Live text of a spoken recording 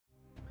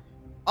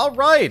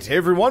Alright, hey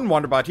everyone,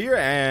 Wanderbot here,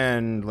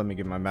 and let me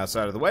get my mouse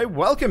out of the way.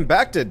 Welcome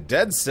back to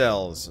Dead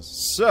Cells.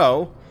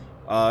 So,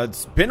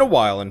 it's been a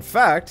while. In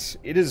fact,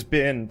 it has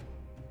been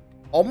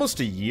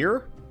almost a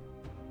year,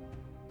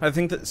 I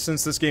think, that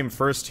since this game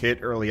first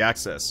hit early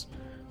access.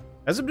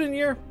 Has it been a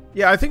year?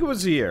 Yeah, I think it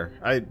was a year.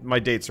 My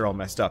dates are all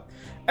messed up.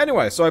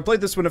 Anyway, so I played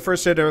this when it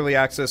first hit early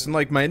access, and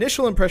like my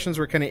initial impressions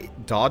were kind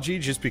of dodgy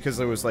just because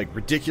it was like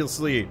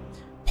ridiculously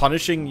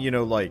punishing, you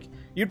know, like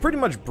you'd pretty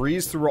much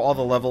breeze through all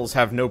the levels,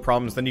 have no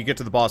problems, then you get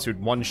to the boss who'd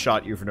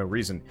one-shot you for no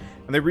reason.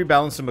 And they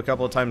rebalanced him a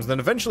couple of times, then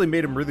eventually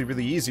made him really,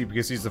 really easy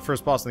because he's the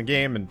first boss in the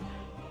game, and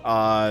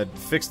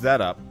fixed that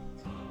up.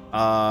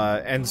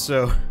 And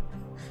so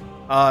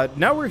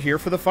now we're here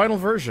for the final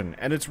version,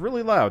 and it's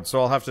really loud, so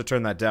I'll have to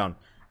turn that down.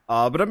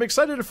 But I'm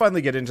excited to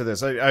finally get into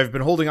this. I've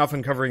been holding off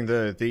on covering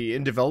the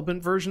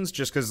in-development versions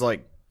just because,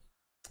 like,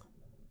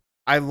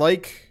 I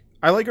like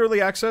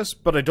early access,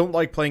 but I don't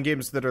like playing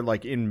games that are,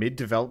 like, in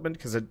mid-development,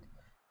 because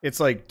it's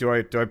like, do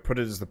I put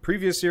it as the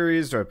previous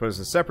series? Do I put it as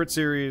a separate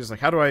series? Like,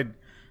 how do I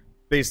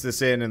base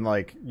this in and,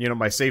 like, you know,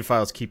 my save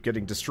files keep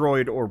getting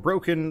destroyed or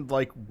broken,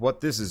 like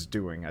what this is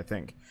doing, I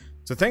think.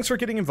 So thanks for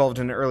getting involved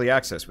in early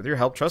access. With your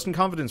help, trust, and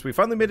confidence, we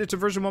finally made it to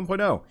version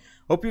 1.0.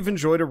 Hope you've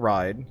enjoyed a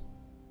ride.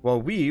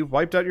 While we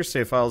wiped out your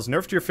save files,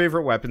 nerfed your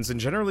favorite weapons, and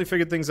generally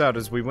figured things out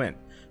as we went.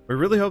 We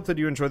really hope that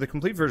you enjoy the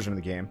complete version of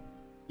the game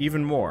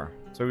even more.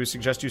 So we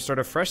suggest you start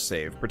a fresh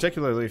save,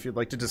 particularly if you'd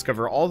like to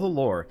discover all the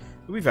lore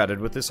that we've added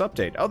with this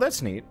update. Oh,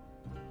 that's neat.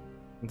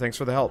 And thanks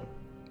for the help.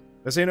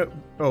 This ain't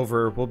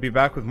over. We'll be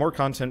back with more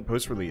content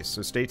post-release,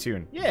 so stay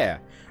tuned. Yeah!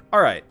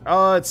 Alright,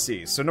 let's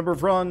see. So number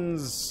of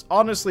runs...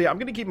 Honestly, I'm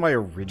gonna keep my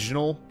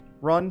original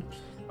run.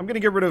 I'm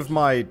gonna get rid of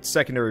my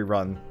secondary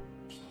run.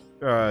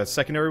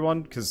 Secondary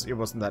one, because it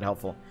wasn't that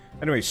helpful.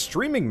 Anyway,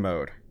 streaming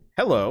mode.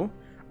 Hello.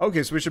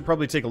 Okay, so we should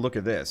probably take a look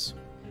at this.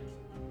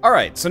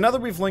 Alright, so now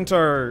that we've linked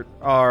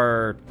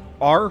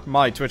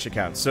my Twitch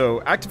account, so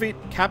activate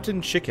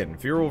Captain Chicken.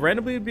 Viewer will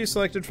randomly be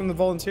selected from the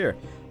volunteer.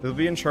 They'll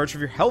be in charge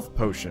of your health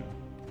potion.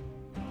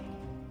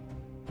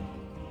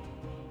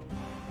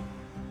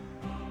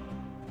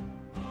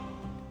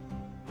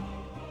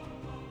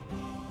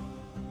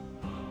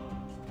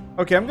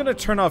 Okay, I'm gonna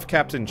turn off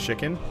Captain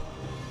Chicken.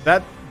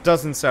 That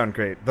doesn't sound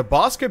great. The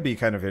boss could be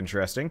kind of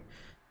interesting.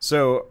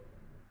 So,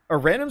 a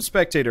random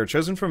spectator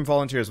chosen from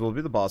volunteers will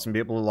be the boss and be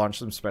able to launch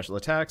some special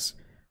attacks.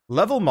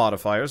 Level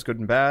modifiers, good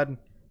and bad.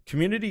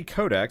 Community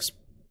codex.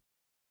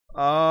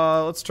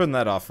 Let's turn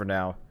that off for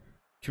now.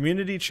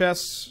 Community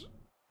chests.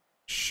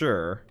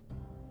 Sure.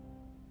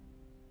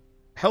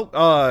 Help,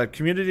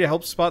 community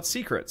help spot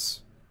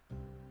secrets.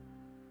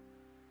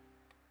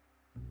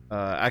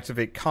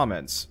 Activate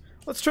comments.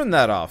 Let's turn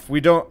that off.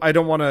 I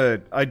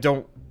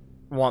don't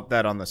want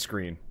that on the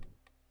screen.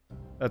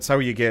 That's how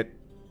you get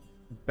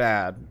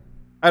bad.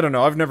 I don't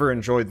know, I've never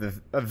enjoyed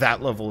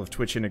that level of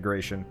Twitch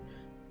integration.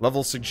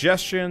 Level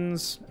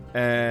suggestions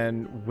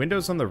and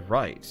windows on the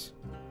right.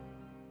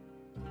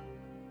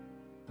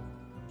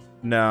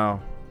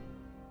 No.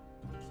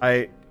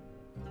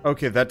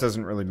 Okay, that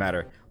doesn't really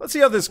matter. Let's see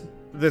how this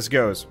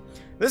goes.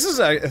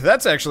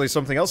 That's actually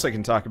something else I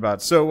can talk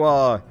about.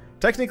 So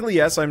technically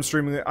yes,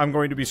 I'm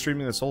going to be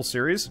streaming this whole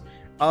series.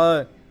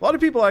 A lot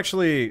of people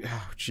actually...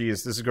 Oh,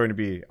 geez, this is going to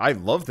be... I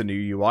love the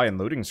new UI and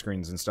loading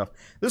screens and stuff.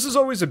 This is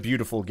always a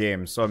beautiful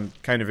game, so I'm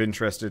kind of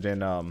interested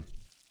in,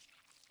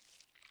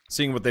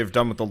 seeing what they've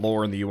done with the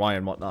lore and the UI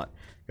and whatnot.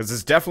 Because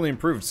it's definitely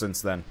improved since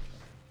then.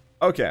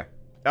 Okay.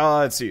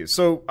 Let's see.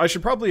 So, I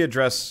should probably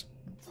address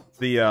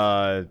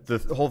the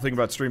whole thing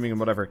about streaming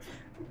and whatever.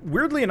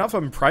 Weirdly enough,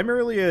 I'm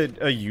primarily a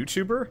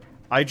YouTuber.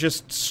 I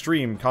just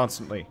stream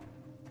constantly.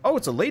 Oh,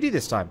 it's a lady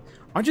this time.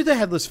 Aren't you the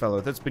headless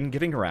fellow that's been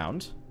getting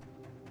around?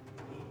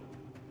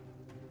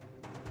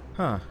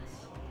 Huh.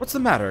 What's the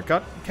matter?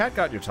 Cat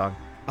got your tongue.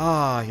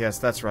 Ah, yes,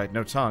 that's right,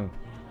 no tongue.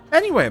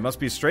 Anyway, it must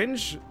be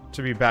strange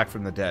to be back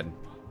from the dead.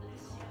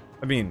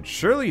 I mean,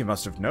 surely you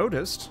must have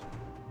noticed.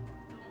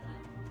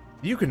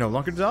 You can no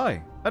longer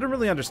die. I don't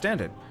really understand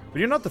it, but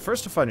you're not the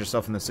first to find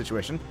yourself in this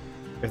situation,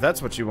 if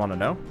that's what you want to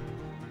know.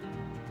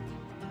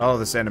 Oh,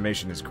 this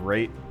animation is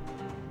great.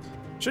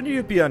 Shouldn't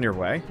you be on your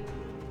way?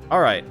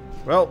 Alright,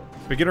 well,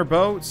 beginner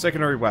bow,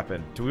 secondary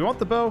weapon. Do we want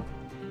the bow?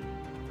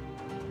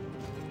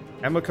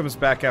 Ammo comes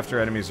back after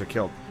enemies are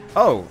killed.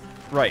 Oh,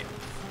 right.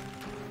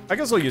 I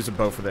guess I'll use a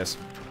bow for this.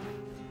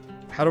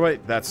 How do I...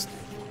 That's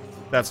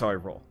how I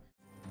roll.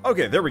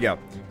 Okay, there we go.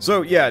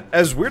 So, yeah,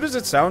 as weird as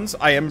it sounds,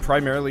 I am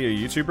primarily a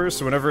YouTuber,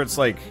 so whenever it's,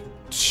 like,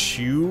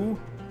 too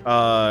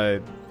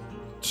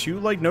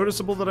like,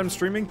 noticeable that I'm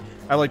streaming,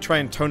 I, like, try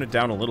and tone it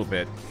down a little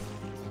bit.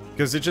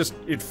 Because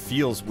it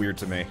feels weird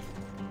to me.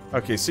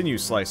 Okay, sinew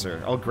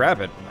slicer. I'll grab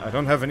it. I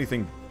don't have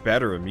anything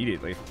better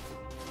immediately.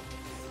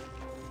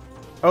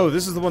 Oh,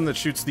 this is the one that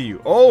shoots the...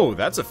 Oh,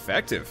 that's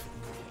effective.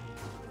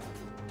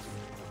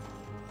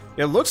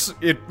 It looks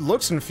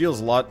and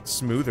feels a lot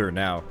smoother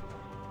now.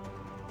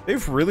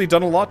 They've really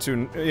done a lot to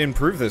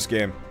improve this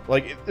game.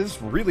 Like,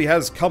 this really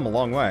has come a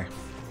long way.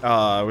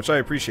 Which I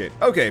appreciate.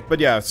 Okay, but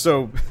yeah,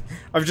 so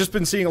I've just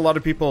been seeing a lot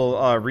of people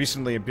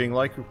recently being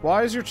like,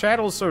 "Why is your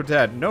channel so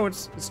dead?" No,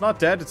 it's not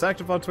dead. It's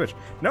active on Twitch.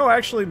 No,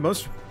 actually,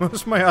 most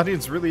of my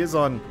audience really is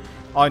on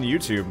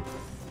YouTube.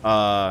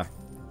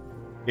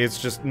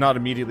 It's just not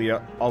immediately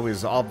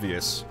always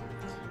obvious.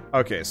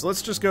 Okay, so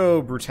let's just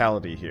go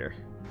brutality here.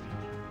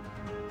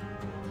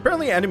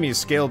 Apparently, enemies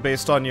scale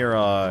based on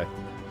your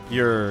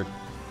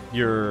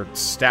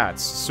stats,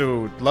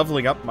 so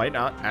leveling up might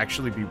not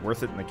actually be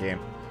worth it in the game.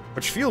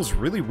 Which feels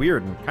really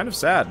weird and kind of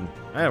sad.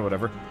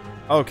 Whatever.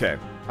 Okay.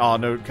 Oh,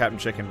 no, Captain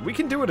Chicken. We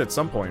can do it at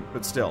some point,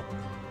 but still.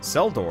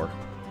 Cell door.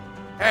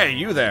 Hey,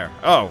 you there.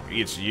 Oh,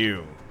 it's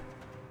you.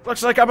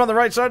 Looks like I'm on the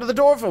right side of the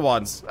door for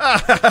once.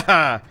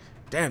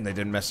 Damn, they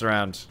didn't mess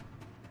around.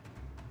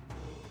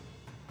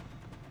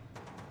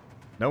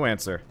 No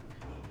answer.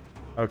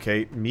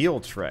 Okay,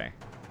 meal tray.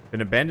 Been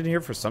abandoned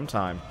here for some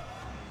time.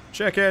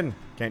 Chicken.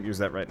 Can't use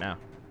that right now.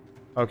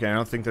 Okay, I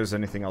don't think there's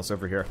anything else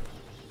over here.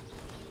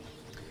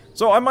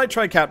 So I might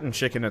try Captain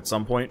Chicken at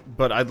some point,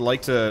 but I'd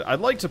like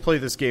to play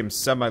this game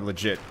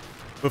semi-legit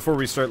before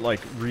we start like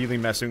really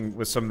messing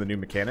with some of the new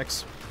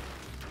mechanics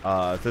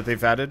that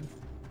they've added.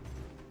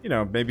 You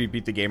know, maybe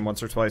beat the game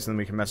once or twice and then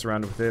we can mess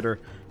around with it, or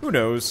who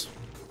knows.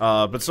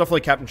 But stuff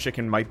like Captain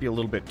Chicken might be a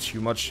little bit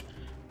too much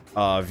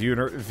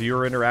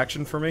viewer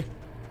interaction for me.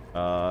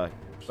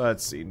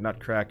 Let's see,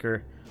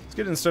 Nutcracker. Let's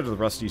get it instead of the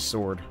rusty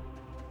sword.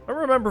 I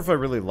don't remember if I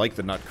really like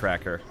the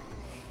Nutcracker.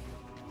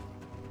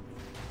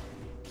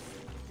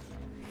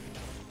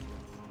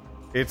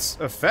 It's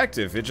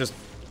effective, it's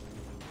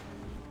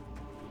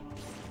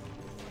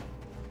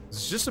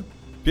just a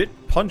bit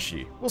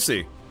punchy. We'll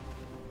see.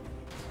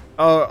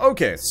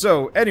 Okay,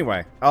 so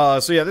anyway,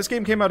 so yeah, this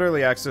game came out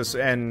early access,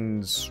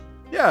 and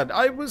yeah,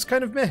 I was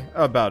kind of meh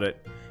about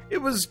it. It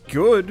was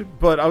good,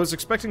 but I was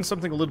expecting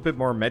something a little bit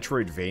more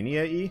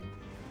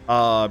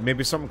metroidvania-y.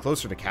 Maybe something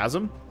closer to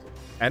Chasm,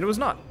 and it was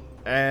not.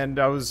 And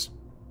I was,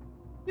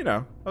 you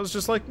know, I was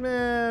just like,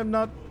 meh, I'm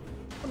not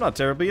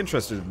terribly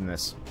interested in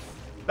this.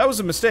 That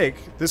was a mistake.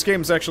 This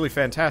game's actually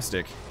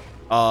fantastic.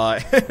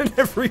 And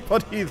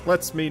everybody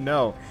lets me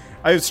know.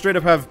 I straight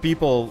up have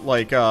people,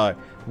 like,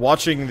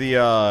 watching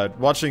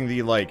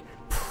the, like,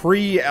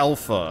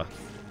 pre-alpha,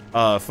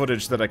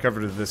 footage that I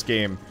covered of this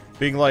game,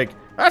 being like,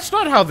 that's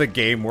not how the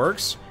game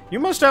works. You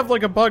must have,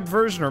 like, a bugged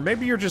version, or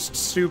maybe you're just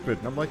stupid.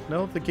 And I'm like,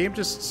 no, the game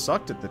just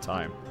sucked at the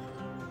time.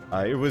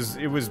 It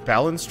was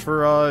balanced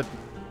for,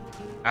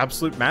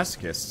 absolute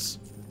masochists.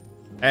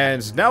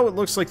 And now it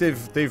looks like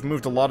they've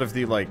moved a lot of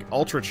the, like,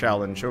 Ultra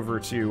Challenge over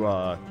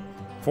to,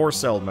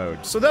 4-cell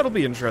mode. So that'll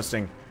be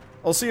interesting.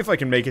 I'll see if I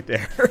can make it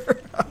there.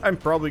 I'm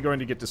probably going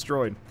to get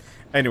destroyed.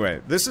 Anyway,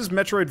 this is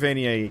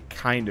Metroidvania,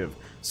 kind of.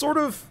 Sort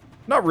of.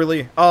 Not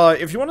really.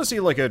 If you want to see,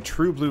 like, a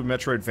true blue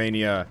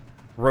Metroidvania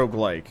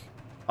roguelike,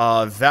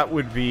 that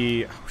would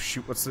be... Oh,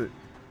 shoot, what's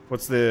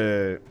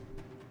the...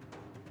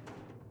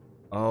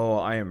 Oh,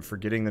 I am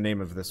forgetting the name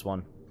of this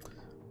one.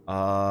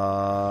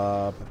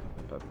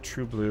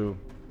 True blue...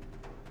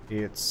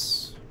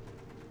 It's...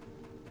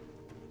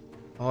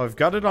 Oh, I've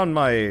got it on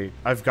my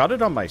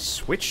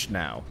Switch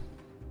now.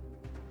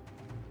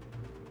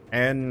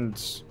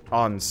 And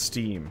on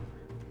Steam.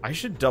 I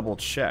should double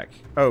check.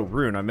 Oh,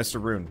 Rune. I missed a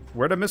Rune.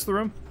 Where'd I miss the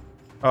room?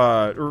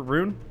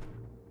 Rune?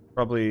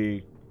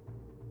 Probably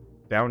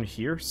down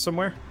here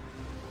somewhere?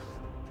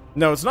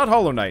 No, it's not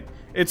Hollow Knight.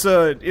 It's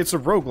a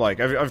roguelike.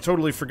 I've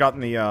totally forgotten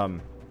the,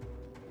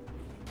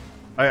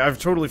 I've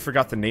totally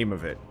forgot the name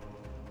of it.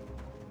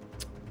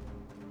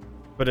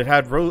 But it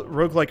had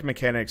roguelike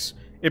mechanics.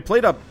 It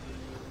straight up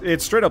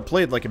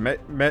played like a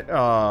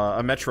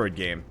Metroid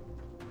game.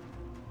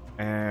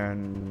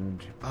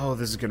 And... oh,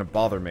 this is gonna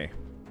bother me.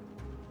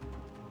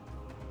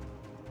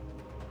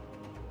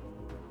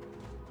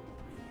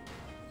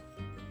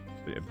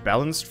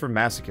 Balanced for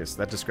masochists.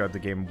 That described the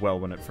game well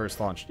when it first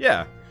launched.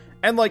 Yeah.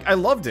 And, like, I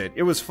loved it.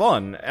 It was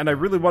fun, and I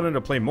really wanted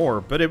to play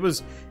more, but it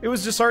was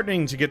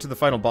disheartening to get to the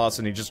final boss,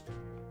 and he'd just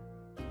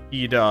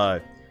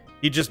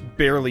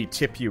barely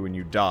tip you and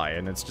you die,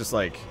 and it's just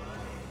like,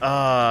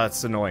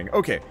 it's annoying.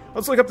 Okay,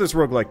 let's look up this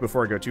roguelike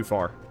before I go too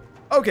far.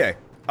 Okay,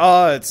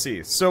 let's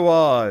see.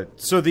 So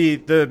the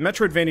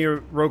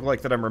Metroidvania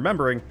roguelike that I'm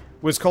remembering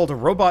was called A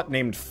Robot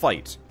Named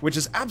Fight, which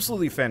is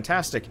absolutely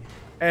fantastic,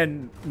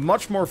 and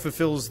much more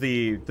fulfills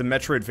the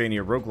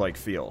Metroidvania roguelike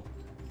feel.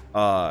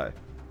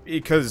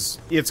 Because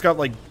it's got,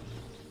 like,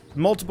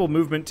 multiple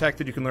movement tech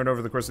that you can learn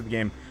over the course of the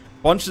game,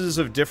 bunches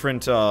of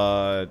different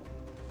upgrades,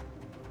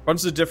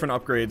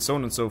 so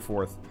on and so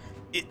forth.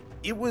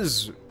 It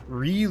was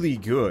really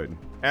good.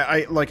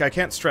 I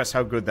can't stress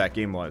how good that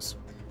game was.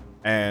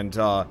 And,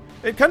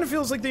 it kind of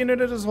feels like the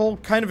internet as a whole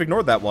kind of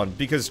ignored that one,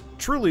 because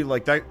truly,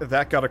 like,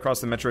 that got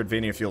across the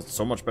Metroidvania field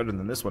so much better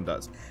than this one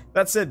does.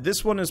 That said,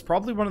 this one is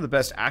probably one of the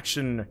best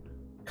action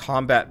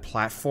combat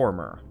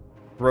platformer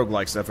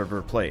roguelikes I've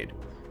ever played.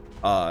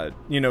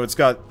 You know, it's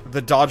got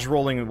the dodge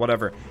rolling and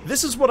whatever.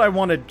 This is what I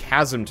wanted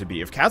Chasm to be.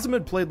 If Chasm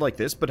had played like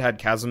this, but had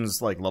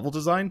Chasm's, like, level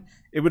design,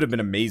 it would have been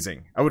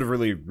amazing. I would have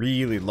really,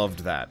 really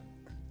loved that.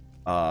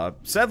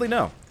 Sadly,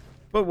 no.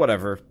 But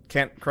whatever.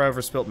 Can't cry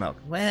over spilt milk.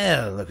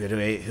 Well, look at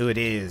who it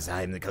is.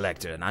 I'm the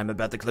collector, and I'm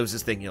about the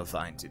closest thing you'll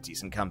find to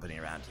decent company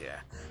around here.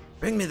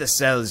 Bring me the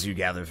cells you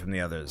gather from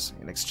the others.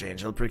 In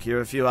exchange, I'll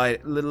procure a few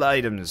little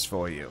items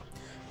for you.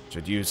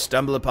 Should you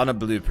stumble upon a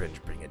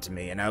blueprint, bring it to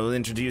me, and I will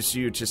introduce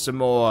you to some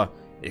more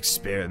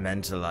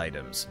experimental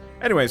items.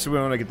 Anyway, so we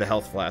want to get the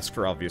health flask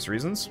for obvious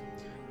reasons.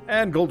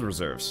 And gold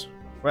reserves.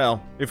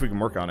 Well, if we can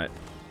work on it.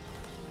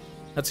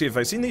 Let's see if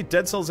I've seen the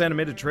Dead Cells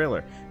animated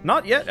trailer.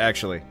 Not yet,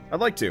 actually. I'd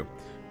like to.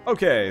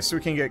 Okay, so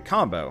we can get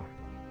combo.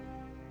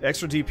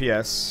 Extra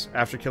DPS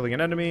after killing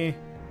an enemy.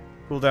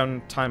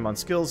 Cooldown time on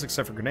skills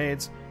except for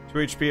grenades. 2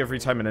 HP every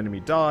time an enemy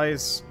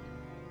dies.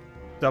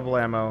 Double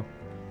ammo.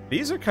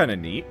 These are kind of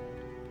neat.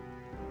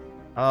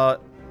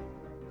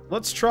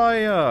 Let's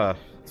try,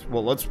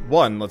 well,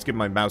 let's get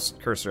my mouse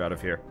cursor out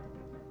of here.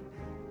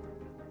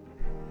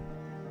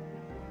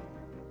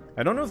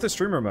 I don't know if the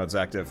streamer mode's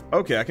active.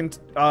 Okay, I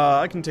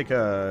can take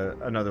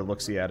another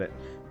look-see at it.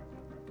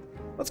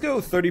 Let's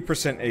go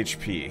 30%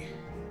 HP.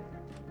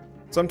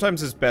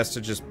 Sometimes it's best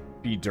to just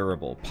be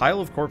durable. Pile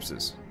of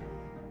corpses.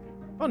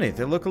 Funny,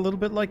 they look a little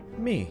bit like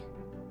me.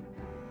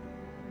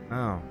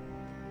 Oh.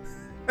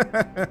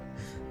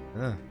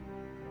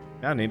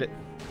 I need it.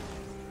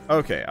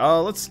 Okay,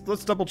 let's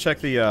double check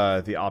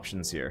the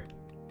options here.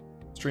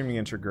 Streaming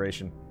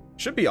integration.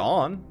 Should be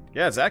on.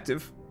 Yeah, it's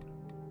active.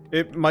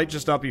 It might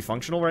just not be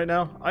functional right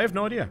now. I have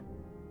no idea.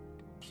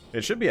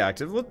 It should be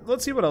active.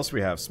 Let's see what else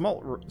we have.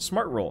 Smart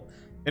roll.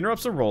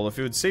 Interrupts a roll if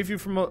it would save you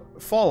from a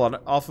fall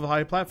off of a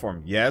high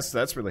platform. Yes,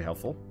 that's really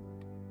helpful.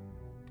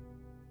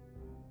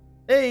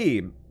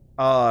 Hey!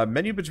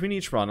 Menu between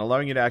each run,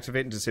 allowing you to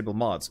activate and disable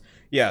mods.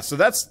 Yeah, so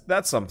that's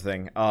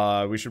something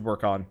we should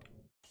work on.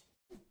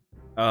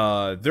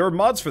 There are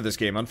mods for this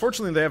game.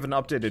 Unfortunately, they haven't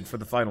updated for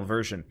the final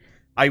version.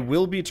 I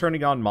will be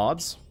turning on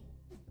mods.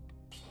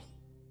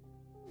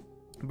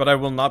 But I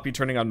will not be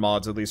turning on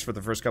mods, at least for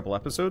the first couple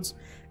episodes.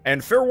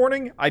 And fair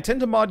warning, I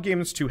tend to mod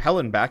games to hell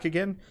and back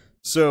again,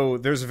 so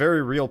there's a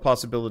very real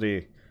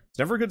possibility. It's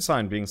never a good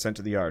sign being sent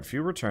to the yard.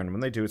 Few return.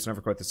 When they do, it's never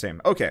quite the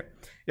same. Okay.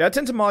 Yeah, I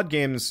tend to mod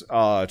games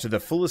to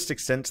the fullest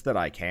extent that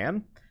I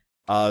can.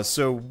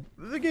 So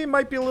the game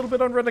might be a little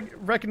bit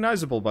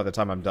unrecognizable by the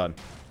time I'm done.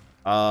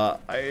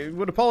 I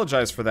would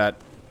apologize for that.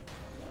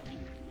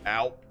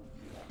 Ow.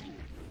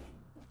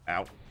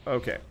 Ow.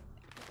 Okay.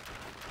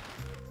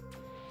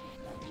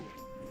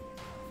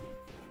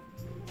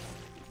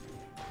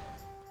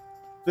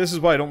 This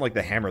is why I don't like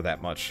the hammer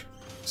that much.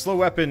 Slow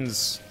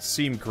weapons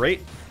seem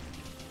great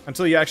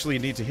until you actually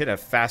need to hit a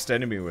fast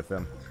enemy with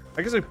them.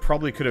 I guess I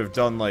probably could have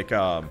done, like,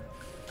 ground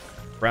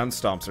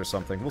stomps or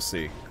something. We'll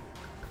see.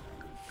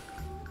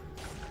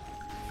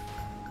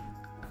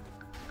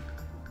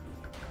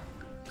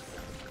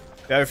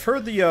 Yeah, I've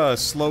heard the,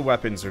 slow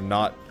weapons are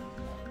not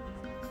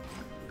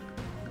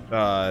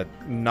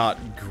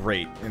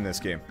great in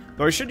this game.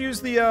 Though I should use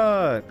the,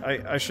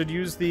 I should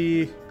use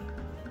the,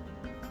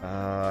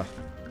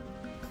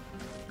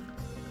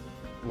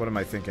 what am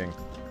I thinking?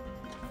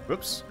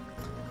 Whoops.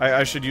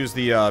 I should use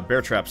the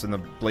bear traps and the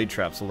blade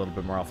traps a little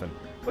bit more often.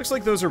 Looks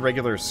like those are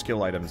regular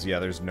skill items. Yeah,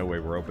 there's no way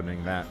we're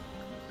opening that.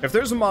 If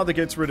there's a mod that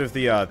gets rid of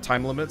the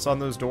time limits on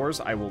those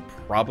doors, I will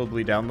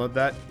probably download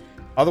that.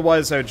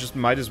 Otherwise, I just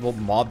might as well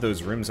mod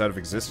those rooms out of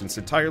existence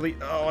entirely.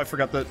 Oh, I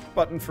forgot the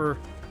button for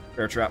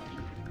bear trap.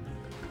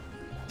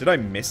 Did I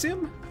miss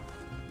him?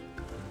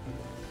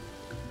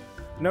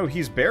 No,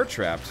 he's bear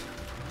trapped.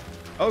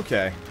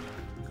 Okay.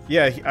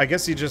 Yeah, I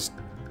guess he just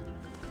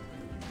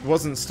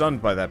wasn't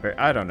stunned by that bear.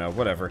 I don't know,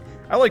 whatever.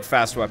 I like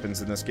fast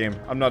weapons in this game.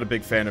 I'm not a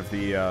big fan of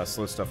the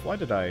slow stuff. Why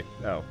did I...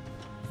 Oh.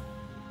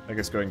 I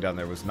guess going down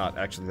there was not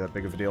actually that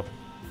big of a deal.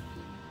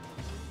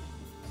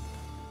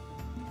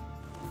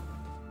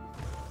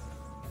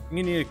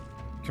 You need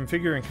to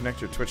configure and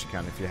connect your Twitch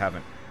account if you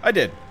haven't. I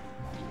did.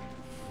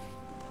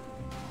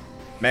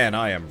 Man,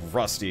 I am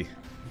rusty.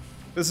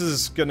 This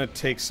is gonna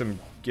take some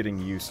getting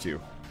used to.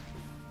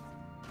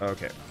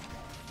 Okay.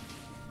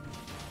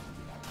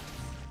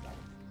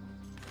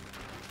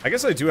 I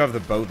guess I do have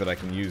the bow that I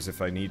can use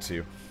if I need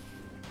to.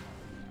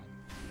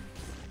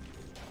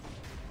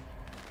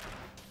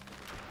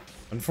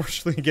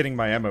 Unfortunately, getting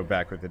my ammo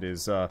back with it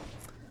is,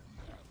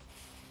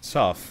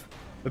 tough.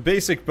 The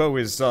basic bow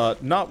is,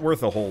 not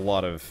worth a whole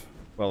lot of,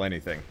 well,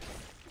 anything.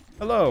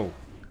 Hello!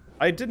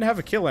 I didn't have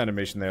a kill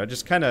animation there, I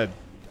just kinda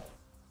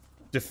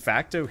de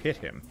facto hit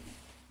him.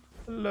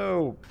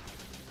 Hello!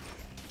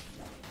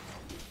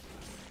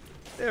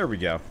 There we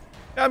go.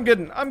 I'm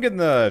getting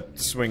the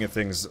swing of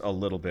things a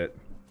little bit.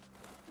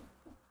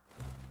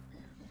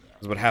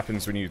 This is what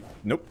happens when you...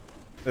 Nope.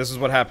 This is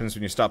what happens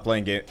when you stop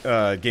playing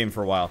game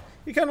for a while.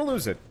 You kind of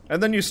lose it.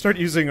 And then you start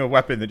using a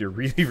weapon that you're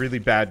really, really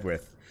bad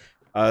with.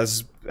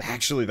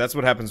 Actually, that's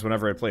what happens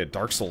whenever I play a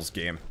Dark Souls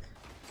game.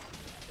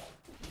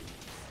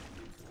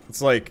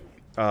 It's like,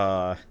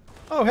 oh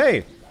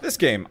hey, this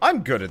game.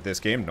 I'm good at this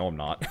game. No, I'm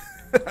not.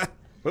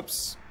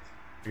 Whoops.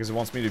 Because it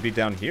wants me to be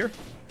down here?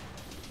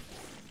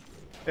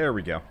 There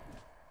we go.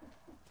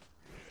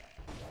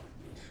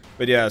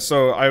 But yeah,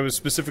 so I was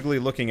specifically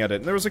looking at it,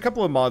 and there was a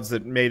couple of mods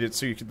that made it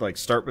so you could, like,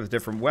 start with a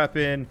different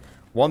weapon.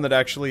 One that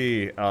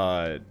actually,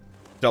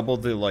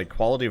 doubled the, like,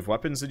 quality of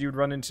weapons that you'd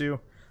run into.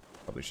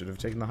 Probably should have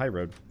taken the high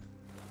road.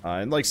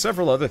 And, like,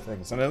 several other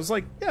things. And I was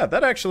like, yeah,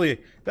 that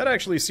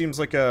actually seems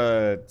like,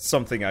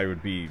 something I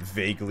would be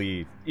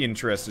vaguely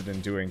interested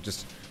in doing.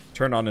 Just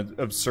turn on an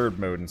absurd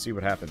mode and see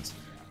what happens.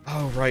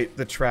 Oh, right,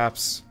 the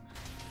traps.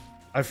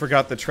 I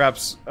forgot the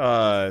traps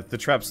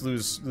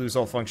lose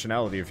all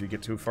functionality if you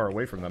get too far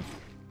away from them.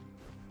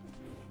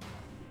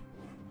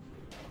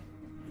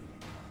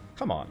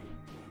 Come on.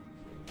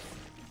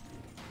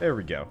 There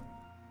we go.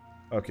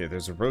 Okay,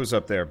 there's a rose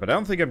up there, but I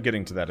don't think I'm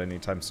getting to that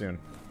anytime soon.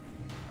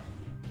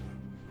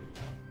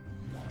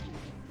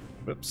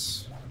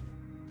 Whoops.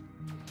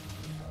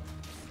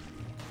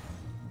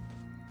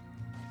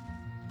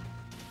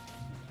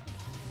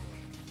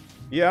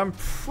 Yeah, I'm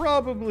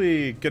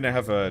probably gonna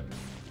have a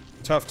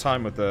tough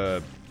time with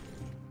the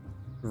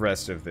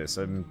rest of this.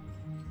 I'm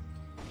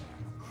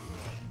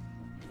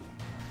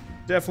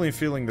definitely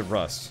feeling the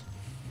rust.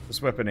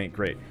 This weapon ain't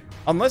great.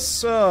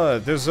 Unless,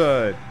 there's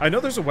a... I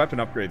know there's a weapon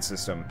upgrade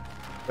system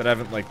that I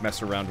haven't, like,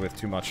 messed around with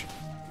too much.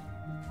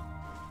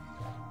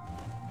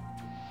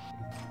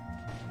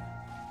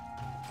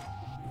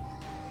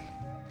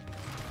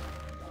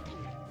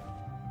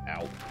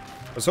 Ow.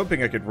 I was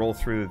hoping I could roll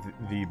through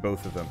the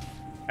both of them.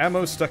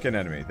 Ammo stuck in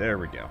enemy. There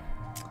we go.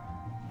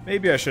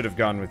 Maybe I should have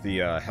gone with the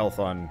health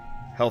on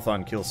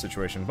kill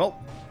situation.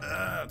 Well,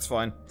 that's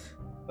fine.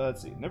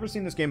 Let's see. Never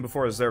seen this game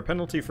before. Is there a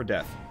penalty for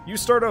death? You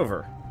start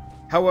over.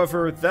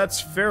 However, that's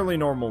fairly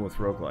normal with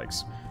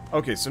roguelikes.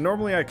 Okay, so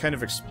normally I kind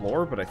of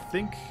explore, but I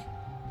think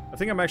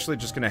I'm actually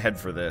just gonna head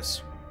for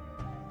this.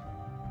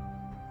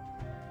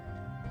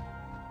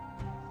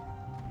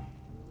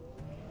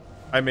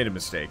 I made a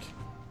mistake.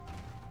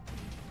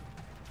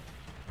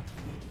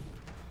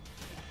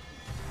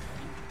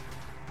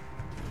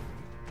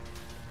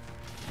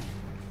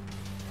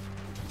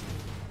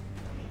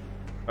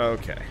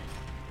 Okay.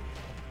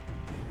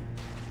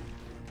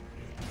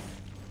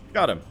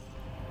 Got him.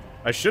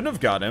 I shouldn't have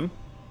got him,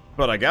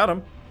 but I got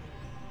him.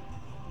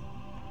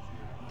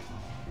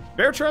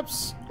 Bear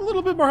trap's a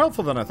little bit more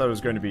helpful than I thought it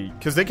was going to be,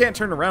 because they can't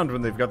turn around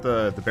when they've got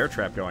the bear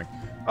trap going.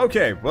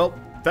 Okay, well,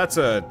 that's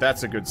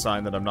a good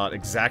sign that I'm not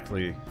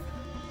exactly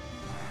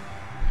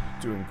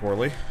doing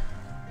poorly.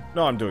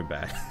 No, I'm doing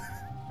bad.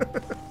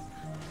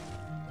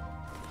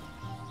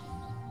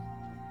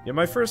 Yeah,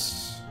 my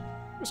first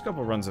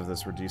couple runs of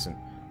this were decent.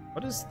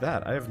 What is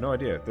that? I have no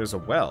idea. There's a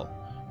well.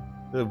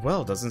 The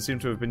well doesn't seem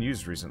to have been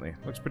used recently.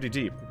 Looks pretty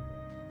deep.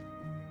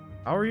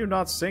 How are you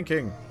not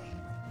sinking?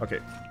 Okay.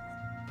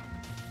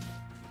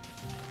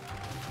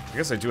 I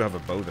guess I do have a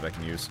bow that I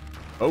can use.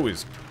 Bow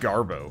is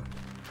Garbo.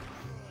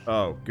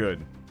 Oh,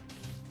 good.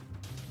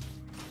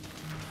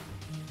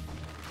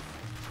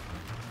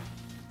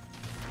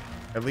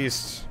 At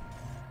least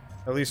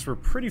we're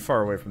pretty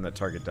far away from that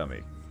target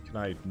dummy. Can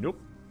I? Nope.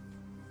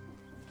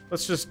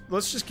 Let's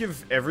just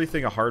give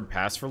everything a hard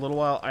pass for a little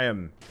while. I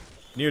am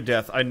near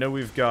death. I know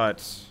we've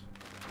got...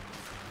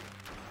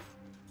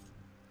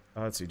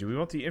 let's see. Do we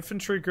want the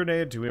infantry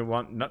grenade? Do we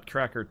want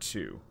Nutcracker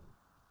 2?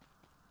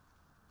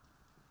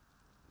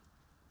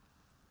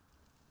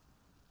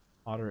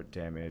 Moderate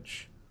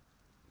damage.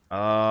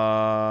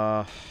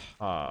 I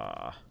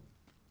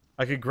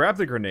could grab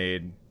the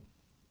grenade.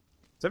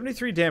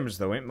 73 damage,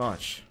 though. Ain't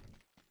much.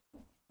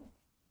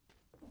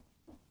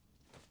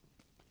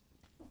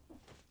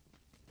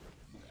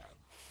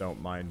 Don't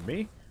mind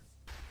me.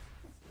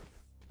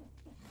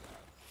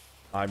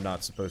 I'm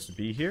not supposed to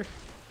be here.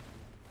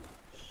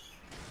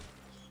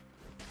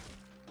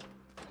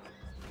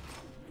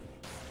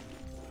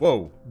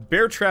 Whoa.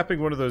 Bear trapping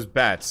one of those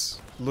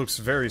bats looks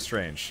very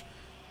strange.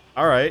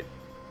 Alright.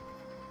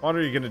 When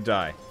are you gonna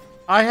die?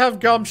 I have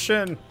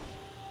gumption!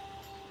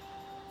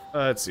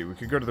 Let's see. We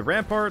could go to the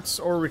ramparts,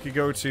 or we could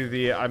go to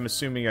the... I'm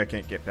assuming I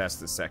can't get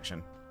past this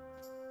section.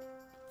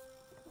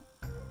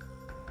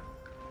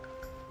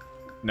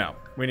 No.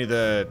 We need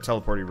the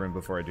teleporting room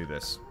before I do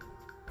this.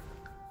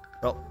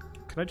 Well,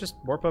 can I just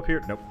warp up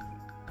here? Nope.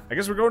 I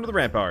guess we're going to the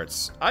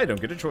ramparts. I don't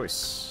get a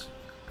choice.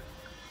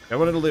 I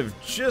wanted to live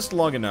just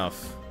long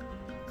enough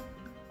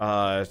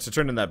to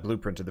turn in that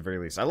blueprint at the very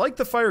least. I like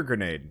the fire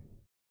grenade.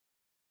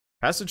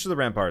 Passage to the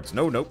ramparts.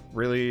 No, nope.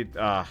 Really?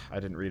 I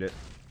didn't read it.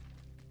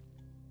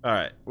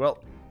 Alright, well,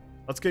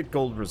 let's get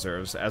gold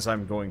reserves, as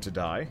I'm going to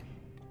die.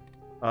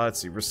 Let's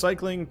see.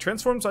 Recycling.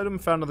 Transforms item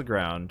found on the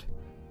ground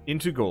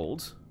into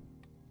gold.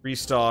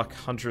 Restock.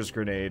 Hunter's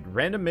grenade.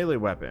 Random melee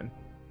weapon.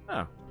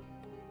 Oh.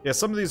 Yeah,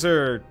 some of these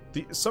are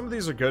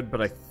good,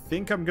 but I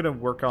think I'm gonna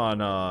work on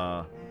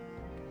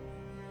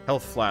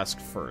health flask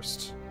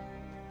first.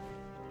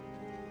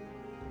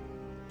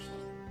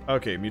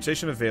 Okay,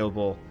 mutation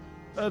available.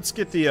 Let's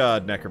get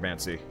the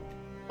necromancy.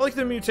 I like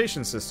the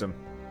mutation system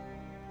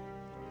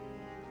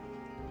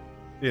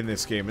in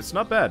this game. It's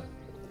not bad.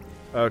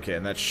 Okay,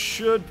 and that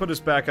should put us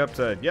back up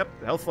to, yep,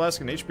 health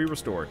flask and HP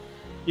restored.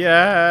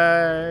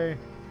 Yay!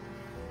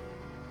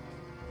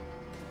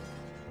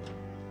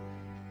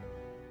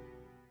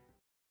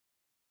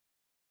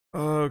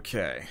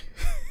 Okay.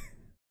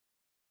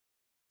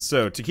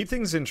 So, to keep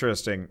things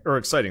interesting, or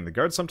exciting, the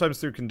guards sometimes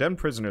threw condemned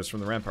prisoners from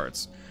the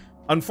ramparts.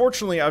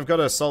 Unfortunately, I've got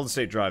a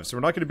solid-state drive, so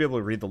we're not going to be able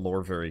to read the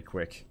lore very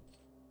quick.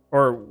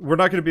 Or, we're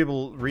not going to be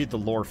able to read the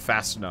lore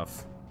fast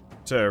enough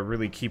to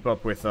really keep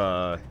up with,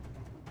 the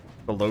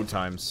load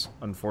times,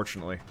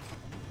 unfortunately.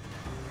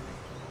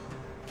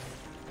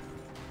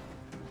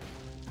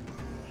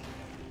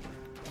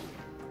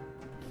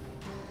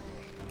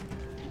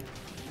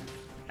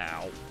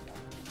 Ow.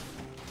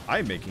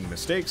 I'm making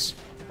mistakes,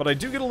 but I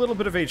do get a little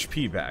bit of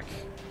HP back,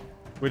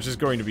 which is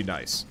going to be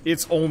nice.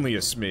 It's only a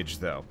smidge,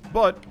 though,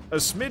 but a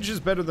smidge is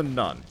better than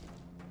none.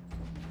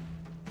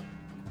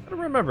 I don't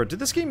remember, did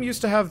this game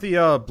used to have the,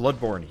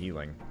 Bloodborne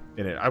healing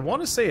in it? I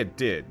want to say it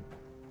did.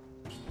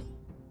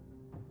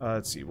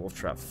 Let's see, Wolf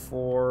Trap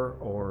 4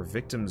 or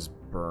Victim's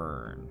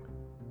Burn.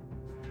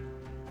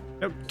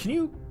 Now, can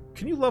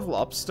you level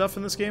up stuff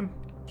in this game?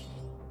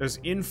 There's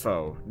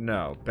info.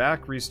 No.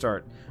 Back,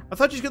 restart. I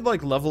thought you could,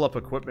 like, level up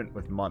equipment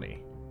with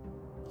money.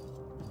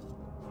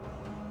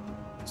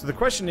 So the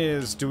question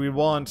is, do we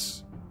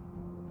want...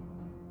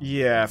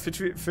 Yeah,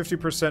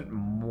 50%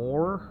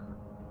 more?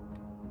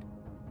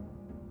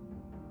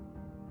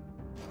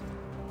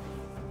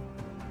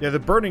 Yeah, the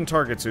burning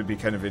targets would be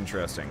kind of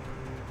interesting.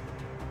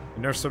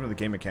 You nerfed some of the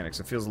game mechanics.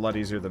 It feels a lot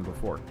easier than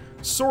before.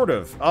 Sort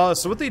of.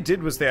 So what they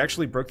did was they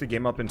actually broke the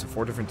game up into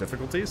 4 different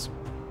difficulties.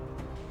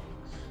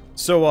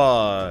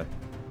 So,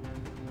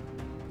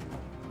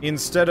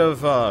 instead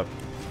of,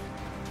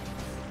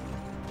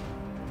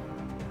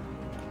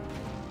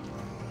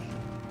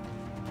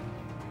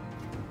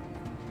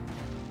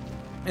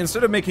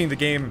 making the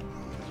game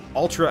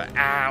ultra...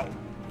 Ow!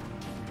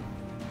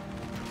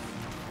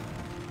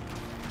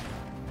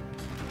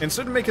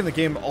 Instead of making the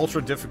game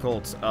ultra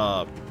difficult,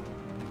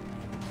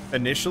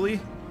 initially,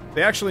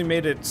 they actually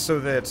made it so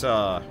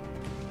that,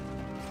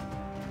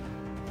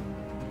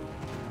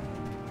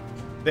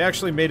 they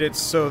actually made it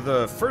so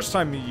the first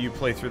time you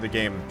play through the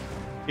game,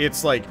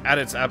 it's, like, at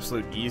its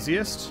absolute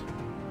easiest.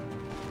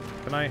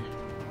 Can I?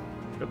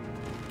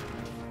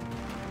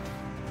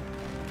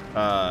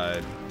 Yep.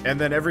 And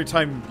then every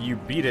time you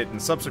beat it in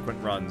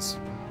subsequent runs,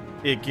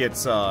 it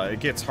gets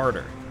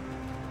harder.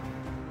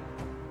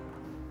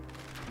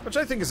 Which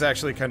I think is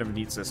actually kind of a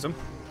neat system.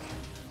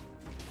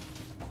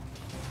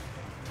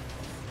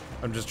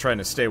 I'm just trying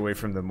to stay away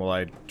from them while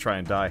I try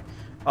and die.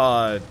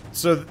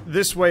 So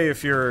this way,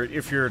 if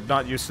you're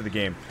not used to the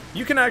game,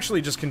 you can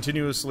actually just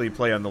continuously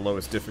play on the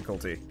lowest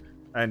difficulty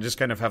and just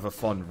kind of have a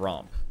fun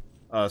romp,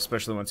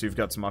 especially once you've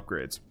got some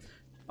upgrades.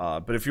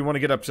 But if you want to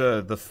get up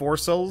to the 4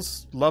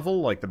 cells level,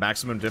 like the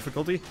maximum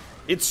difficulty,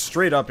 it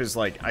straight up is,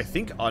 like, I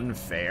think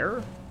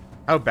unfair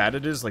how bad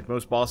it is. Like,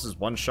 most bosses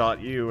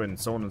one-shot you and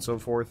so on and so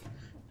forth.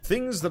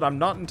 Things that I'm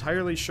not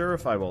entirely sure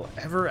if I will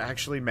ever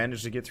actually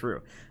manage to get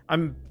through.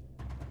 I'm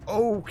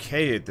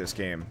okay at this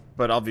game,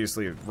 but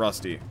obviously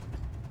rusty.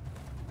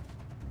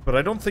 But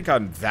I don't think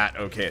I'm that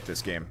okay at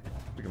this game.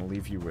 We're gonna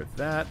leave you with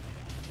that.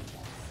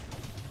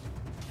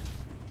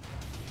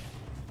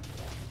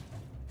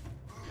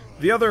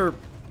 The other...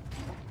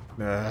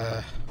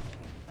 I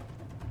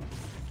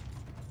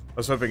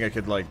was hoping I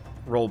could, like,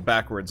 roll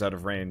backwards out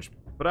of range,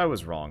 but I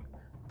was wrong.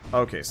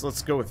 Okay, so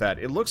let's go with that.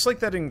 It looks like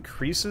that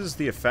increases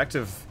the effect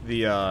of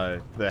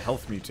the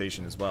health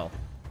mutation as well.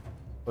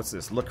 What's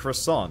this? Le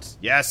Croissant.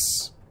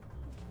 Yes!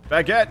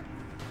 Baguette!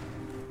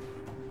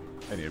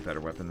 I need a better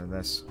weapon than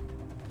this.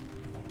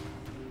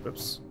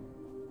 Oops.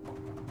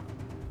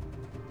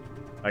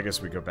 I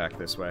guess we go back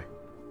this way.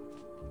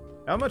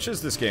 How much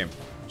is this game?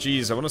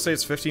 Jeez, I want to say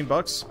it's 15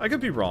 bucks. I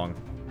could be wrong.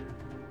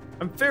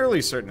 I'm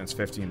fairly certain it's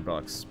 15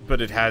 bucks,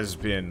 but it has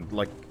been,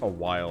 like, a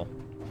while.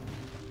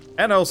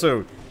 And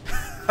also,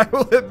 I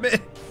will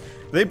admit,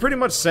 they pretty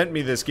much sent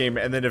me this game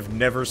and then have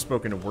never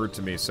spoken a word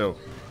to me, so,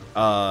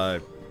 I,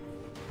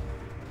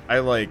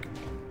 like...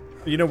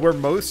 You know, where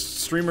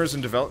most streamers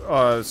and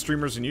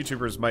streamers and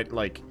YouTubers might,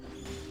 like,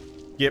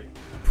 get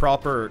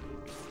proper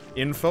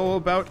info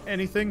about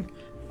anything,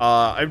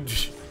 I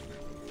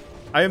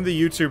am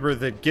the YouTuber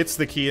that gets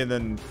the key and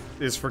then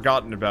is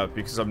forgotten about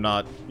because I'm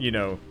not, you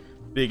know,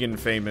 big and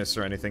famous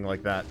or anything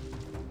like that.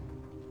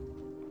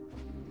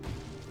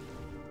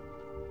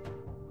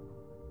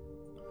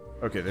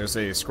 Okay, there's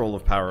a scroll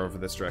of power over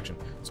this direction.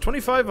 It's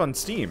 25 on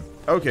Steam.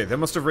 Okay, they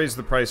must have raised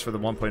the price for the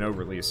 1.0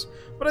 release.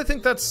 But I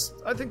think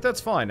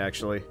that's fine,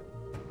 actually.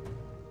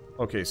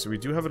 Okay, so we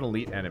do have an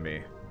elite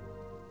enemy.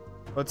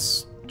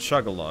 Let's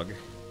chug-a-lug.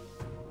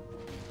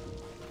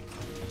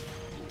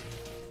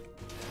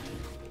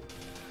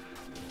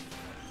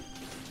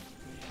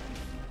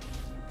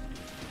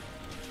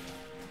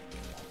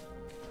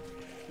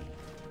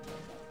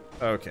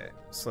 Okay,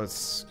 so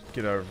let's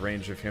get out of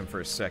range of him for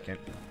a second.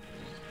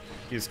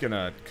 He's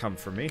gonna come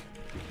for me.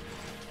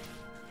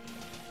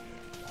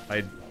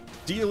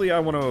 Ideally, I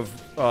want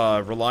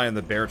to rely on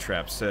the bear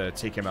traps to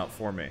take him out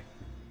for me.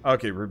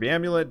 Okay, Ruby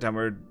Amulet,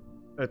 downward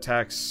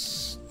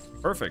attacks.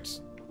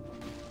 Perfect.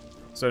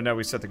 So now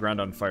we set the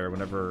ground on fire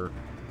whenever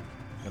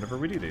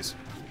we do these.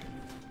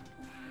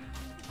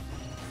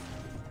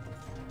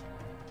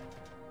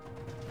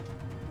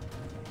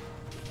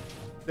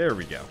 There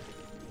we go.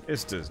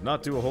 This does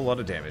not do a whole lot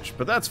of damage,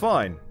 but that's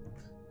fine.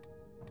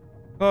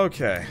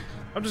 Okay.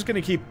 I'm just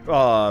gonna keep,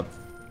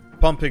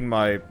 pumping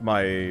my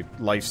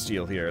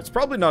lifesteal here. It's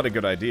probably not a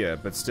good idea,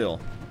 but still.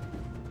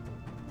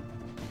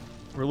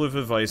 Rule of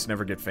advice,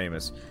 never get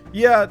famous.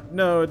 Yeah,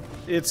 no,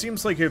 it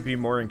seems like it would be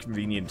more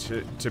inconvenient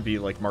to be,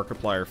 like,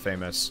 Markiplier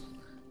famous.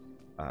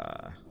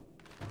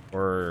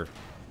 Or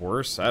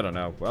worse, I don't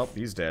know. Well,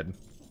 he's dead.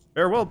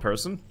 Farewell,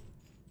 person.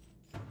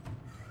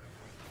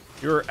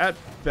 You're at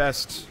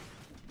best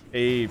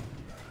a...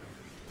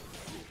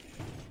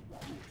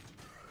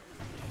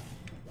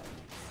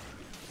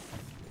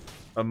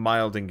 a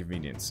mild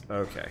inconvenience.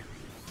 Okay.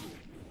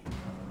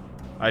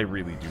 I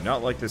really do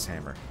not like this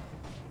hammer.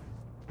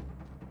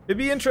 It'd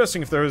be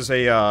interesting if there was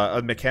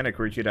a mechanic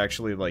where you could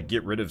actually, like,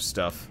 get rid of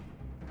stuff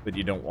that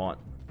you don't want.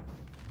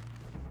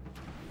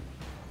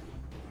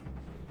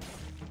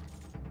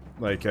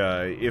 Like,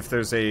 if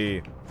there's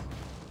a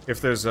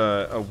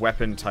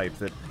weapon type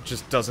that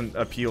just doesn't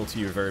appeal to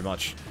you very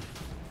much,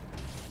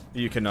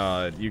 you can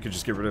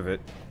just get rid of it.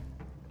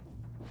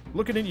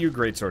 Looking at you,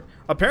 greatsword.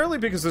 Apparently,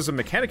 because there's a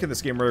mechanic in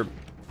this game where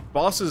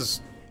bosses,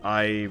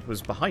 I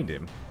was behind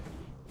him,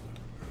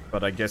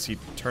 but I guess he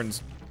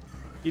turns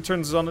it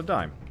on a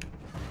dime.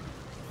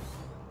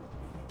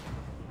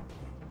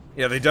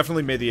 Yeah, they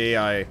definitely made the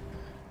AI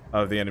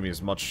of the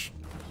enemies much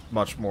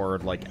more,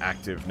 like,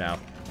 active now,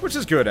 which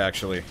is good,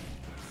 actually.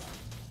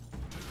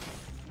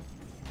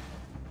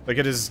 Like,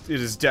 it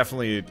is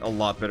definitely a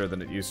lot better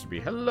than it used to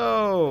be.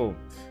 Hello!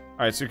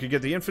 Alright, so you could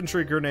get the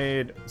infantry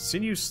grenade,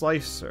 sinew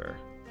slicer.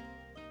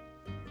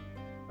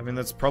 I mean,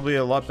 that's probably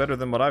a lot better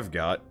than what I've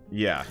got.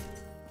 Yeah,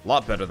 a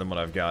lot better than what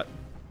I've got.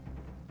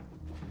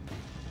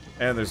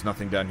 And there's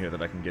nothing down here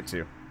that I can get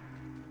to.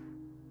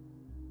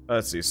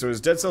 Let's see, so is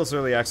Dead Cells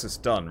Early Access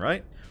done,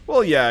 right?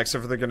 Well, yeah,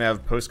 except for they're gonna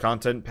have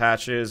post-content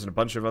patches and a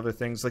bunch of other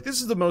things. Like, this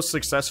is the most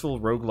successful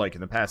roguelike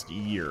in the past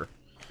year.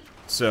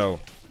 So,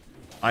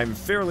 I'm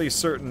fairly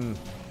certain...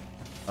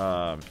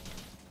 they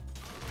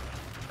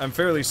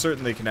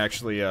can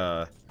actually,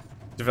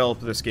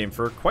 develop this game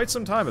for quite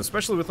some time,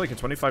 especially with, like, a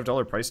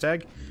 $25 price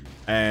tag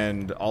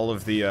and all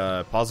of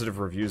the, positive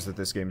reviews that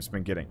this game's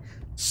been getting.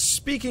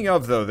 Speaking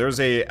of, though, there's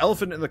a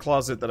elephant in the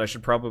closet that I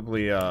should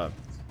probably,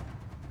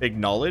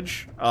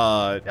 acknowledge.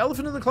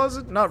 Elephant in the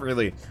closet? Not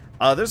really.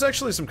 There's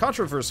actually some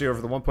controversy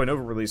over the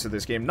 1.0 release of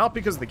this game, not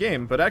because of the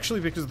game, but actually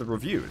because of the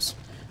reviews.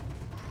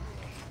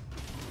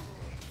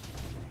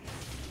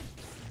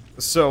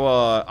 So,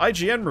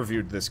 IGN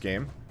reviewed this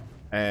game,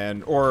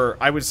 or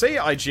I would say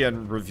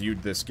IGN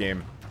reviewed this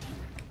game.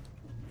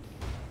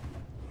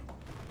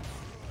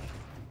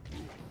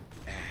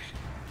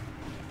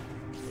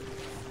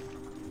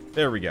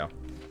 There we go.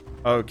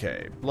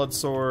 Okay, blood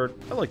sword.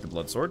 I like the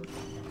blood sword.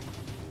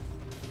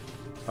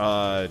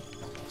 So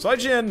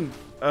IGN,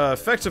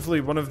 effectively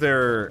one of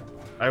their,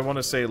 I want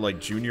to say, like,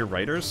 junior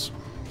writers,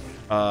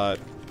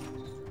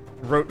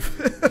 wrote,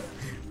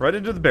 right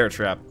into the bear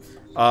trap,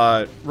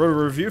 wrote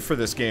a review for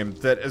this game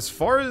that, as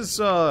far as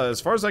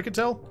I could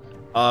tell,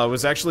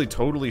 was actually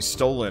totally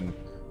stolen,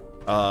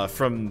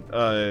 from,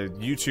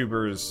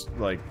 YouTuber's,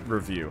 like,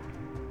 review.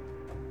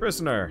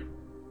 Prisoner.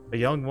 A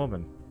young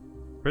woman.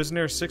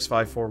 Prisoner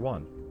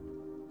 6541.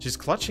 She's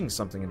clutching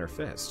something in her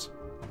fist.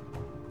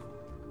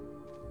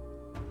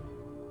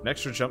 An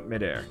extra jump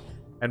midair.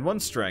 And 1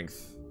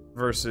 strength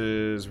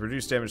versus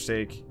reduced damage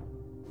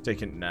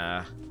taken.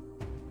 Nah.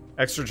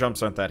 Extra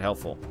jumps aren't that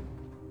helpful.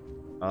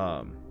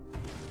 But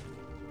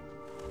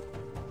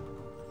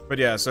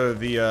yeah, so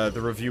the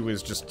review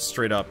was just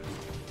straight up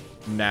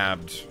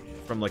nabbed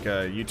from, like,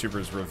 a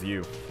YouTuber's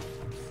review.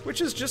 Which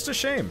is just a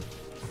shame.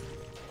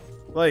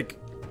 Like,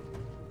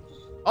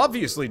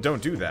 obviously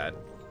don't do that.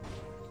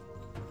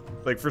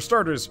 Like, for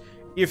starters,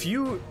 if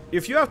you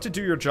have to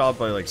do your job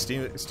by, like,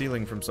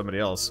 stealing from somebody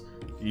else,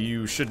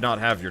 you should not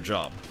have your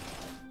job.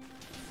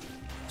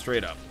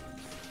 Straight up.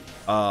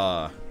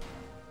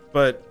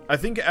 But I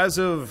think as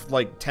of,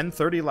 like,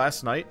 10:30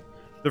 last night,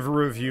 the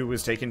review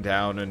was taken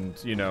down and,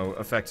 you know,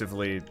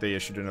 effectively they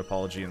issued an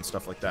apology and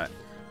stuff like that.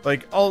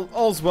 Like,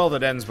 all's well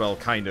that ends well,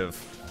 kind of.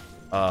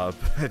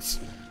 But,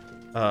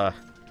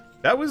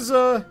 that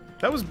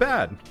was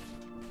bad.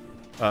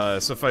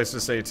 Suffice to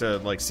say, to,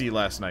 like, see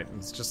last night.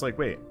 It's just like,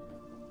 wait.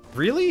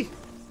 Really?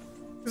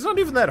 It's not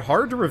even that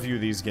hard to review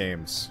these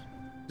games.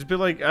 Just be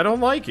like, I don't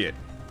like it.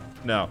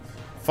 No.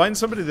 Find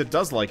somebody that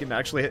does like it and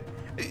actually...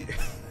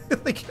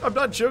 like, I'm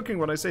not joking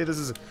when I say this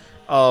is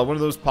one of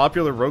those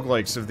popular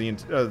roguelikes of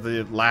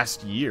the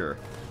last year.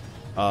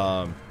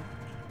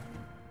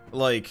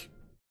 Like...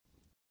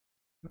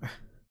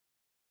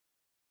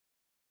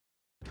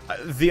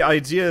 the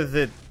idea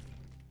that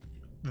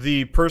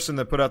the person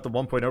that put out the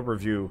 1.0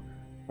 review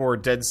for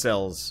Dead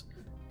Cells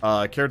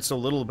cared so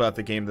little about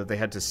the game that they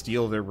had to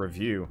steal their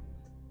review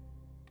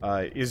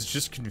is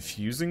just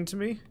confusing to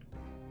me.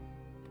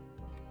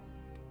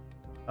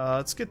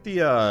 Let's get the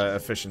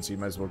efficiency.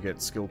 Might as well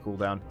get skill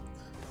cooldown.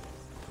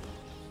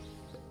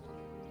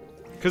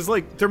 Because,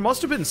 like, there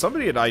must have been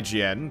somebody at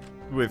IGN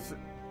with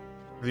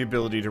the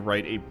ability to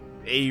write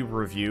a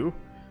review.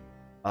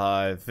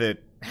 that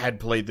had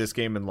played this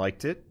game and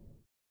liked it.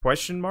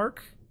 Question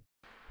mark?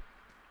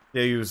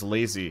 Yeah, he was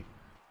lazy.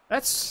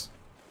 That's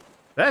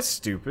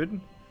stupid.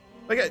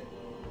 Like,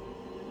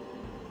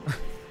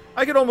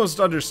 I could almost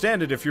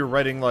understand it if you're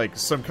writing, like,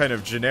 some kind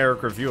of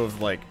generic review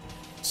of, like,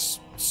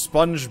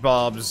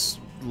 SpongeBob's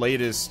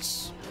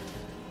latest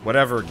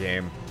whatever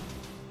game.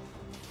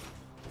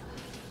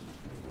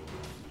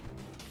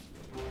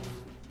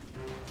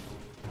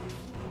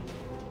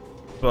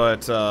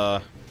 But,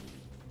 I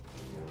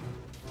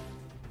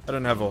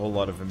don't have a whole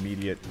lot of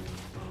immediate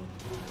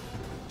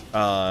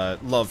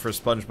love for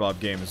SpongeBob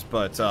games,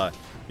 but,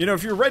 you know,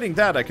 if you're writing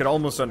that, I could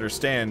almost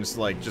understand,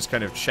 like, just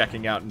kind of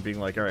checking out and being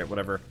like, alright,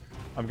 whatever.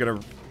 I'm gonna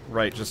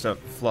write just a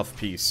fluff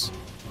piece,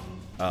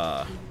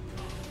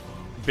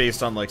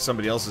 based on, like,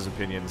 somebody else's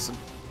opinions.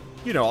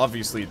 You know,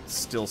 obviously it's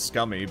still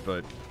scummy,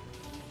 but...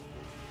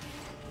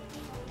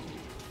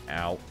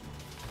 Ow.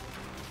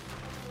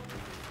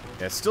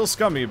 Yeah, it's still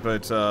scummy,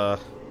 but, oh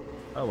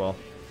well.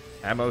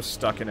 Ammo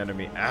stuck in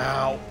enemy.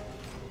 Ow!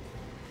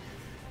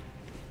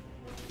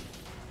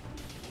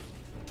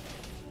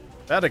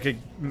 That I could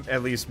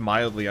at least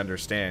mildly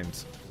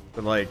understand.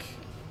 But, like...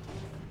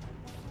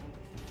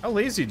 How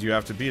lazy do you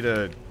have to be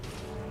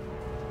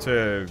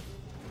to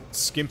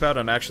skimp out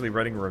on actually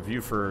writing a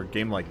review for a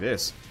game like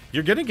this?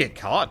 You're gonna get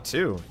caught,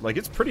 too. Like,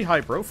 it's pretty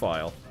high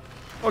profile.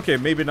 Okay,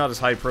 maybe not as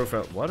high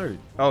profile. What are...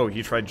 Oh,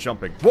 he tried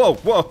jumping. Whoa,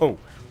 whoa,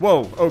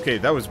 whoa! Okay,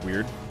 that was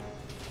weird.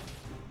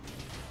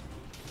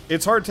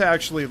 It's hard to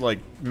actually, like,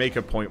 make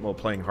a point while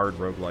playing hard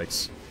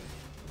roguelikes.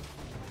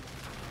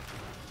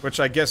 Which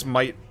I guess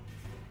might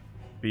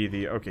be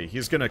the... Okay,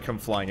 he's gonna come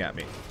flying at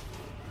me.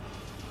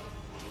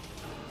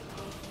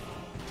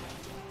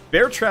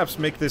 Bear traps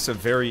make this a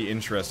very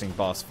interesting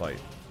boss fight.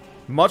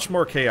 Much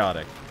more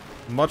chaotic.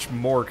 Much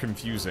more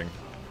confusing.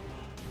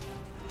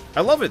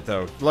 I love it,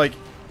 though. Like,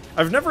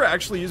 I've never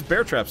actually used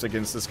bear traps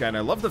against this guy, and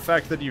I love the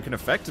fact that you can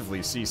effectively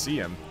CC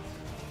him.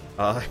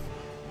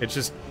 It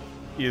just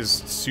is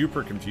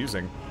super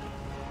confusing.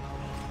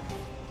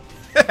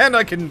 And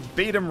I can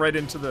bait him right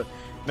into the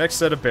next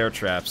set of bear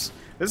traps.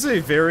 This is a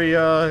very,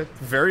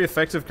 very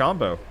effective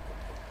combo.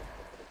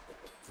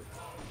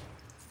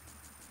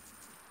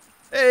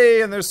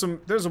 Hey, and there's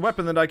a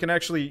weapon that I can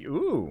actually...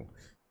 Ooh.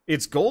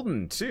 It's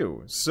golden,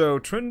 too. So,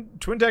 Twin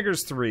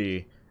Daggers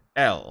 3,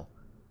 L.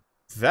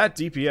 That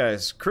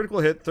DPS,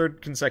 critical hit,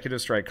 third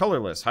consecutive strike,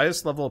 colorless,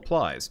 highest level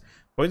applies.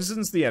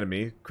 Poisons the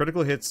enemy,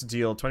 critical hits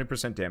deal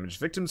 20% damage,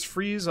 victims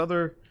freeze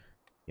other...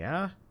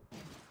 Yeah?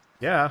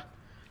 Yeah.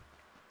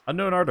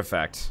 Unknown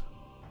artifact.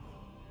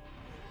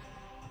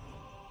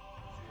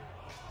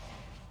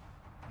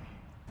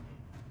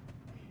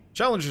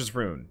 Challenger's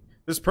Rune.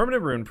 This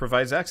permanent rune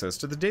provides access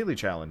to the daily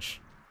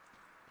challenge.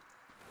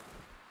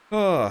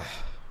 But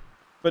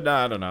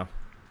nah, I don't know.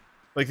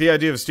 Like, the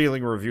idea of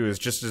stealing a review is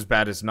just as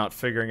bad as not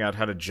figuring out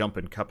how to jump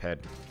in Cuphead,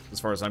 as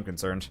far as I'm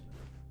concerned.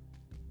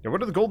 Yeah,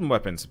 what are the golden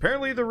weapons?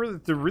 Apparently they're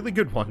really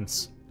good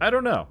ones. I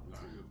don't know.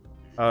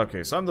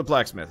 Okay, so I'm the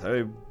blacksmith.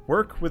 I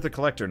work with the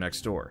collector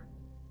next door.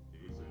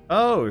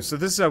 Oh, so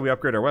this is how we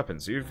upgrade our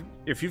weapons.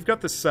 If you've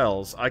got the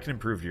cells, I can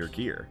improve your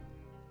gear.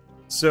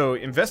 So,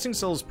 investing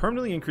cells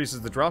permanently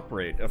increases the drop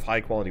rate of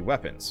high-quality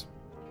weapons.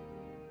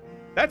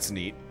 That's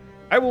neat.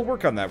 I will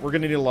work on that. We're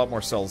going to need a lot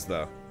more cells,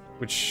 though.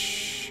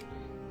 Which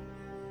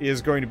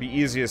is going to be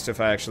easiest if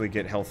I actually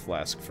get Health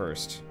Flask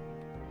first.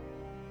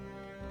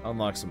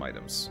 Unlock some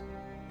items.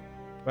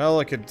 Well,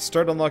 I could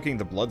start unlocking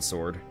the Blood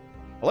Sword.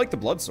 I like the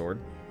Blood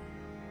Sword.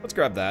 Let's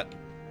grab that.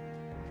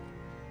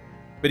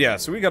 But yeah,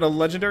 so we got a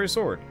legendary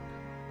sword.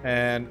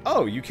 And,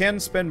 oh, you can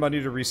spend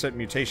money to reset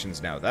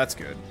mutations now. That's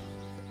good.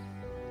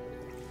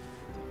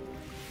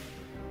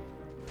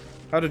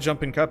 How to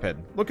jump in Cuphead.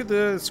 Look at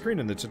the screen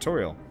in the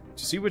tutorial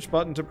to see which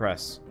button to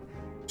press.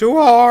 Too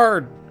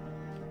hard!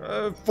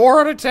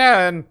 4 out of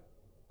 10!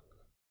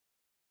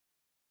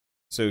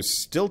 So,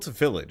 Stilt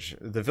Village.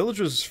 The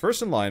village was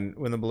first in line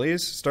when the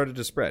blaze started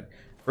to spread.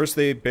 First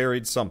they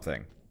buried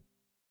something.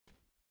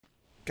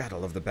 God, I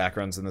love the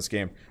backgrounds in this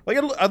game. Like,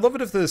 I'd love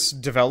it if this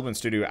development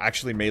studio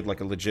actually made,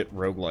 like, a legit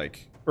roguelike.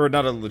 Or,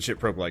 not a legit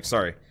roguelike,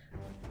 sorry.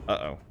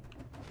 Uh-oh.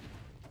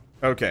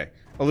 Okay.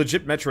 A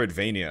legit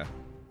metroidVania.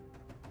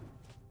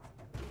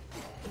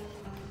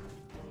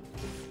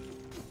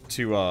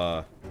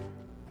 To,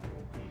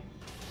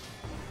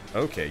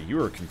 Okay,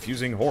 you are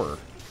confusing horror.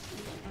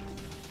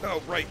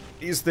 Oh, right.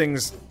 These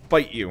things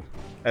bite you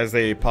as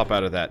they pop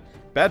out of that.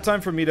 Bad time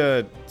for me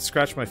to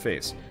scratch my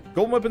face.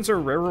 Golden weapons are a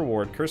rare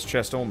reward, cursed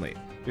chest only.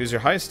 Use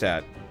your high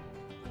stat.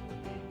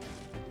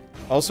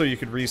 Also, you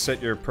could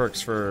reset your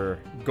perks for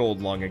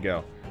gold long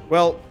ago.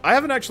 Well, I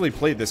haven't actually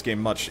played this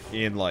game much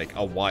in, like,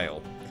 a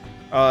while.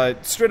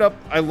 Straight up,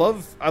 I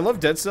love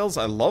Dead Cells.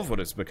 I love what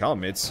it's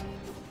become. It's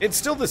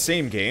still the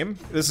same game.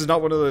 This is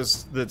not one of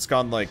those that's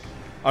gone, like,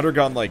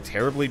 undergone, like,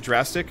 terribly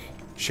drastic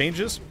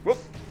changes. Whoop.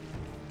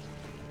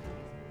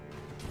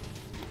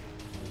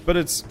 But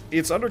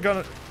it's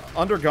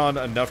undergone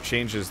enough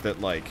changes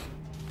that, like...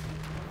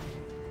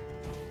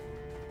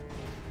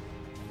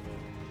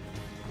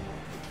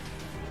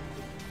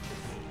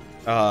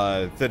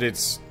 that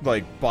it's,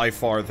 like, by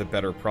far the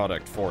better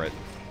product for it.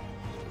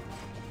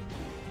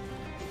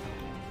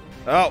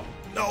 Oh,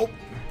 no!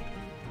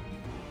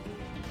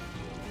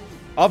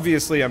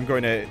 Obviously, I'm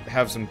going to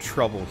have some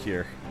trouble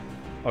here,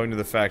 owing to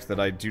the fact that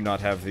I do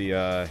not have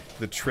the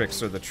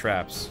tricks or the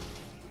traps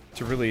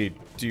to really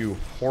do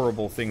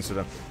horrible things to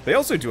them. They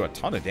also do a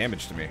ton of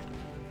damage to me.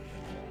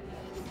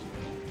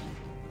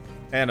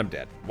 And I'm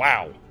dead.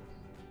 Wow.